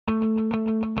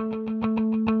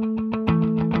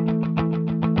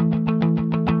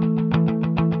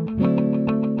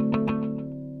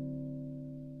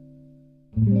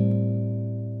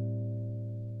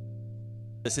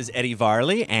This is Eddie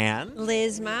Varley and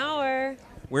Liz Maurer.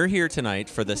 We're here tonight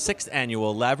for the 6th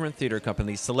annual LAByrinth Theater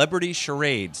Company Celebrity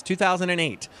Charades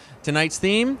 2008. Tonight's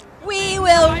theme? We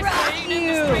will rock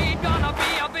you!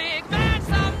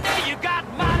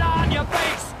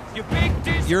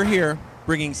 You're here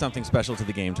bringing something special to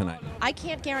the game tonight. I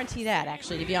can't guarantee that,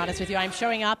 actually, to be honest with you. I'm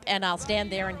showing up and I'll stand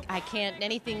there and I can't,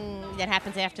 anything that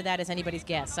happens after that is anybody's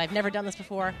guess. I've never done this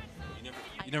before.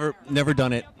 You never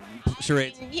done it,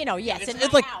 charades? You know, yes, It's in my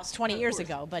like house 20 years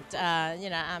ago, but, you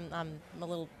know, I'm a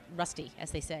little rusty,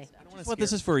 as they say. What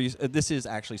this is for, this is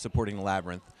actually supporting the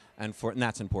Labyrinth, and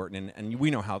that's important, and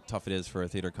we know how tough it is for a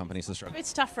theater company to struggle.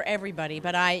 It's tough for everybody,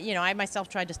 but I myself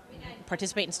tried to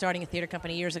participate in starting a theater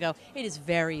company years ago. It is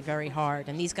very, very hard,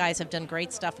 and these guys have done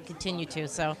great stuff and continue to,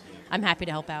 so I'm happy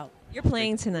to help out. You're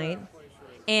playing tonight,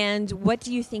 and what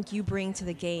do you think you bring to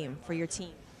the game for your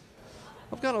team?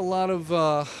 I've got a lot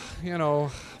of,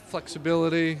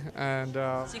 flexibility and...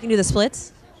 So you can do the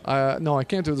splits? No, I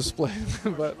can't do the split,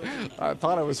 but I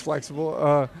thought I was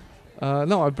flexible.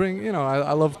 No, I bring,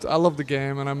 I love the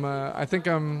game, and I think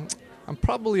I'm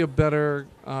probably a better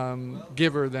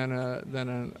giver than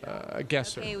a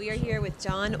guesser. Okay, we are here with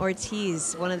John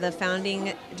Ortiz, one of the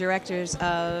founding directors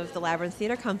of the LAByrinth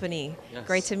Theater Company. Yes.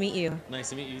 Great to meet you.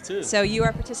 Nice to meet you too. So you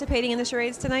are participating in the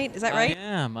charades tonight, is that right? I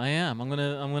am. I'm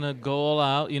gonna go all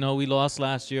out. You know, we lost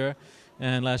last year,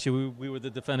 and last year we were the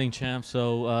defending champs.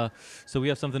 So we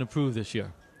have something to prove this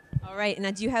year. All right.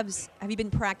 Now, have you been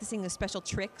practicing the special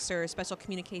tricks or special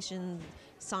communication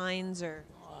signs or?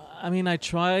 I mean, I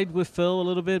tried with Phil a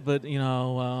little bit, but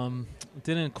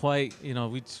didn't quite.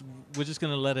 We're just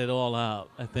gonna let it all out,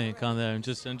 I think, on there, and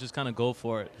just kind of go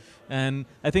for it. And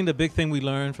I think the big thing we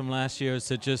learned from last year is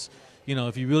to just,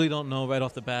 if you really don't know right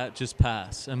off the bat, just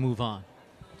pass and move on,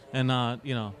 and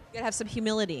You gotta have some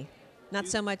humility. Not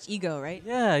so much ego, right?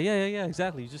 Yeah,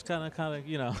 exactly. You just kind of.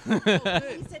 He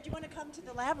said, you want to come to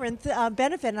the Labyrinth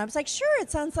benefit? And I was like, sure,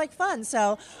 it sounds like fun.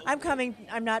 So I'm coming.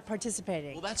 I'm not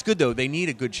participating. Well, that's good, though. They need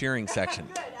a good cheering section.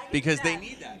 Because they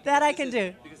need that. That I can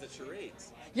do. Because of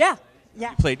charades. Yeah.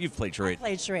 You've played charades. I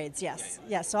played charades, yes.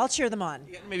 Okay. Yes, so I'll cheer them on.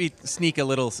 Maybe sneak a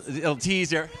little tease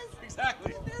there.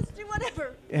 Exactly. Do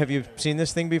whatever. Have you seen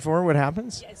this thing before? What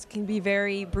happens? It can be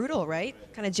very brutal, right?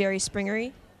 Kind of Jerry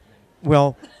Springer-y.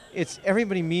 Well,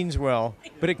 everybody means well,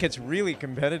 but it gets really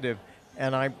competitive,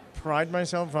 and I pride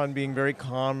myself on being very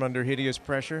calm under hideous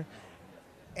pressure,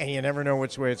 and you never know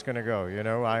which way it's going to go.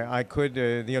 I could,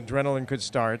 the adrenaline could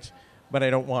start, but I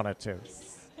don't want it to.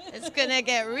 It's going to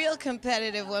get real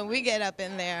competitive when we get up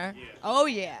in there. Oh,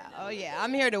 yeah.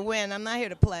 I'm here to win. I'm not here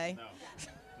to play. No.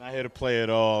 Not here to play at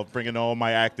all, bringing all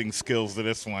my acting skills to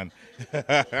this one. So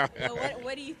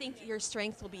what do you think your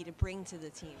strength will be to bring to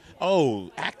the team?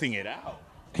 Oh, acting it out.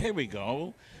 Here we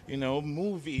go.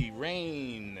 Movie,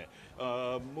 rain,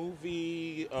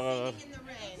 movie. Singing in the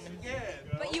rain. Yeah.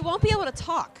 But you won't be able to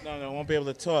talk. No, I won't be able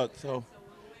to talk. So,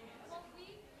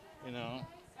 I'll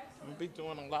be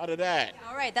doing a lot of that.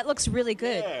 All right, that looks really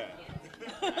good.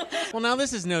 Yeah. Well, now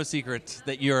this is no secret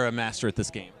that you're a master at this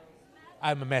game.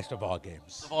 I'm a master of all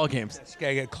games. Of all games.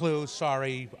 Clue,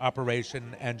 Sorry,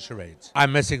 Operation, and Charades.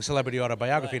 I'm missing Celebrity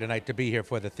Autobiography tonight to be here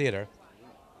for the theater.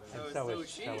 So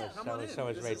is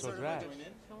Rachel Dratch.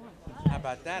 How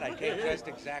about that? I came dressed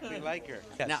exactly like her.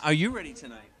 Yes. Now, are you ready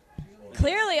tonight?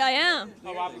 Clearly, I am.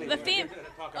 The theme.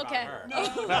 Okay.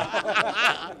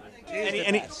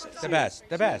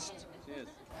 The best.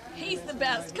 He's the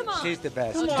best. Come on. She's the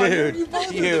best. Come on, Dude, you're both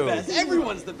the best.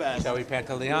 Everyone's the best. Joey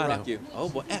Pantoliano. Oh,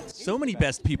 boy. So many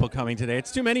best people coming today.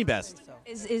 It's too many best.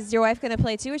 Is your wife going to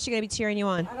play too, or is she going to be cheering you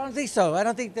on? I don't think so. I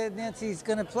don't think that Nancy's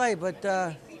going to play,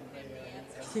 but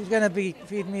she's going to be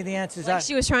feeding me the answers. Like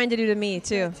she was trying to do to me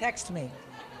too. Text me.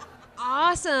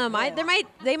 Awesome. Yeah.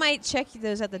 They might check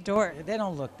those at the door. They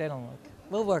don't look.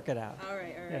 We'll work it out. All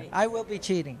right. Yeah. I will be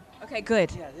cheating. Okay, good.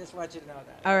 Yeah, just want you to know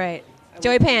that. All right.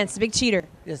 Joey Pants, the big cheater.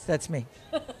 Yes, that's me.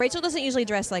 Rachel doesn't usually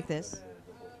dress like this.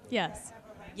 Yes.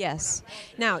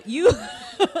 Now, you're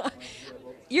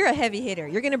a heavy hitter.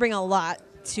 You're going to bring a lot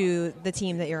to the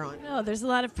team that you're on. No, there's a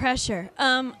lot of pressure.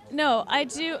 No, I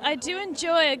do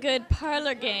enjoy a good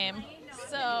parlor game.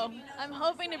 So I'm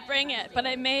hoping to bring it, but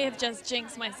I may have just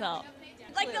jinxed myself.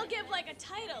 Like they'll give like a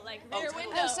title, like Rear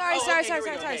Window. Oh,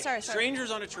 sorry.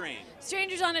 Strangers on a train.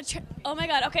 Strangers on a train. Oh my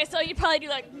God. Okay, so you probably do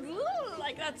like, ooh,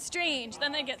 like that's strange.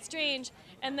 Then they get strange,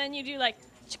 and then you do like.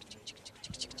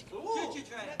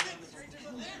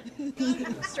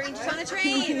 Strangers on a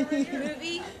Train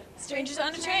movie. Strangers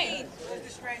on a Train. Where's the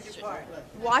stranger part?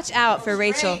 Watch out for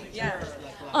Rachel. Yeah.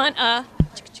 On a.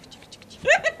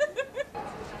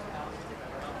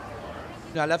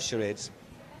 I love charades,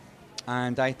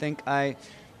 and I think I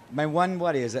My one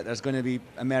worry is that there's going to be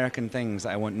American things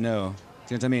that I won't know.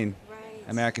 Do you know what I mean? Right.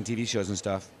 American TV shows and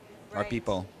stuff, or Right.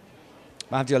 people.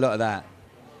 I have to do a lot of that.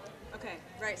 Okay,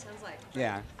 right, sounds like.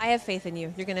 Yeah. I have faith in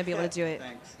you. You're going to be able to do it.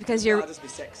 Thanks. Because I'll just be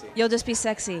sexy. you'll just be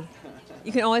sexy.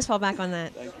 You can always fall back on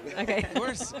that. Okay. Of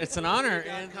course, it's an honor.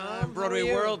 And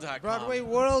BroadwayWorld.com.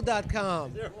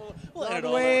 BroadwayWorld.com. We'll edit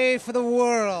all Broadway for the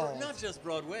world. Not just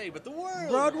Broadway, but the world.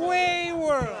 Broadway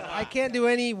World. I can't do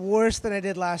any worse than I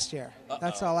did last year.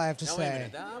 That's all I have to Now, wait a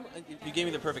say. minute. You gave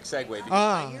me the perfect segue. Because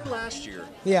Ah. last year,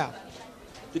 Yeah.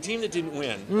 the team that didn't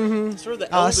win, Mhm. sort of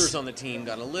the Us. elders on the team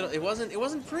got a little. It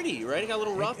wasn't pretty, right? It got a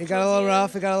little rough. It got a little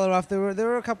rough. It got a little rough. There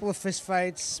were a couple of fist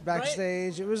fights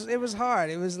backstage. It was hard.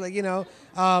 It was like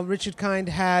Richard Kind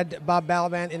had Bob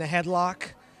Balaban in a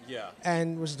headlock. Yeah.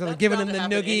 And was giving him the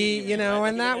noogie,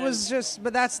 and that was just.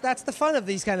 But that's the fun of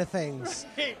these kind of things,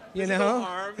 Right. you There's know. no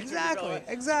harm. Exactly.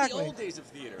 The old days of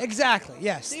theater. Exactly.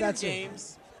 Yes, Theater that's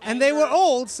games. it. And they were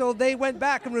old, so they went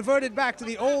back and reverted back to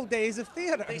the old days of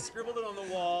theater. They scribbled it on the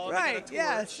wall. Right, They got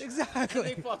a yes, torch, exactly. And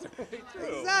they fought their way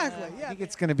through. Exactly. I Yeah. think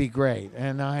it's going to be great,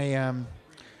 and I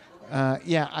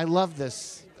love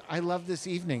this. I love this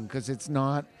evening because it's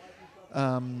not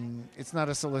a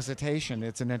solicitation;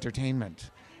 it's an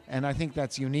entertainment, and I think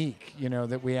that's unique.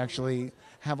 That we actually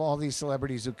have all these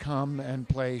celebrities who come and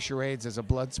play charades as a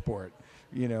blood sport.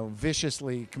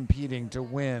 Viciously competing to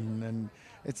win, and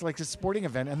it's like a sporting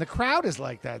event, and the crowd is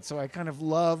like that. So I kind of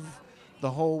love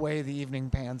the whole way the evening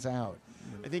pans out.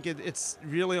 I think it's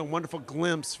really a wonderful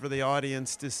glimpse for the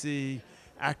audience to see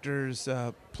actors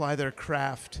ply their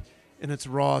craft in its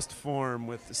rawest form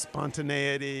with the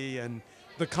spontaneity and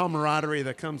the camaraderie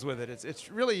that comes with it. It's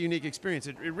really a unique experience.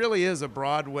 It really is a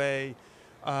Broadway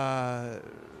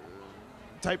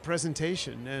type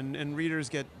presentation, and readers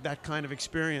get that kind of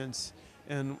experience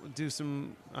and do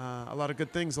a lot of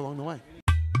good things along the way.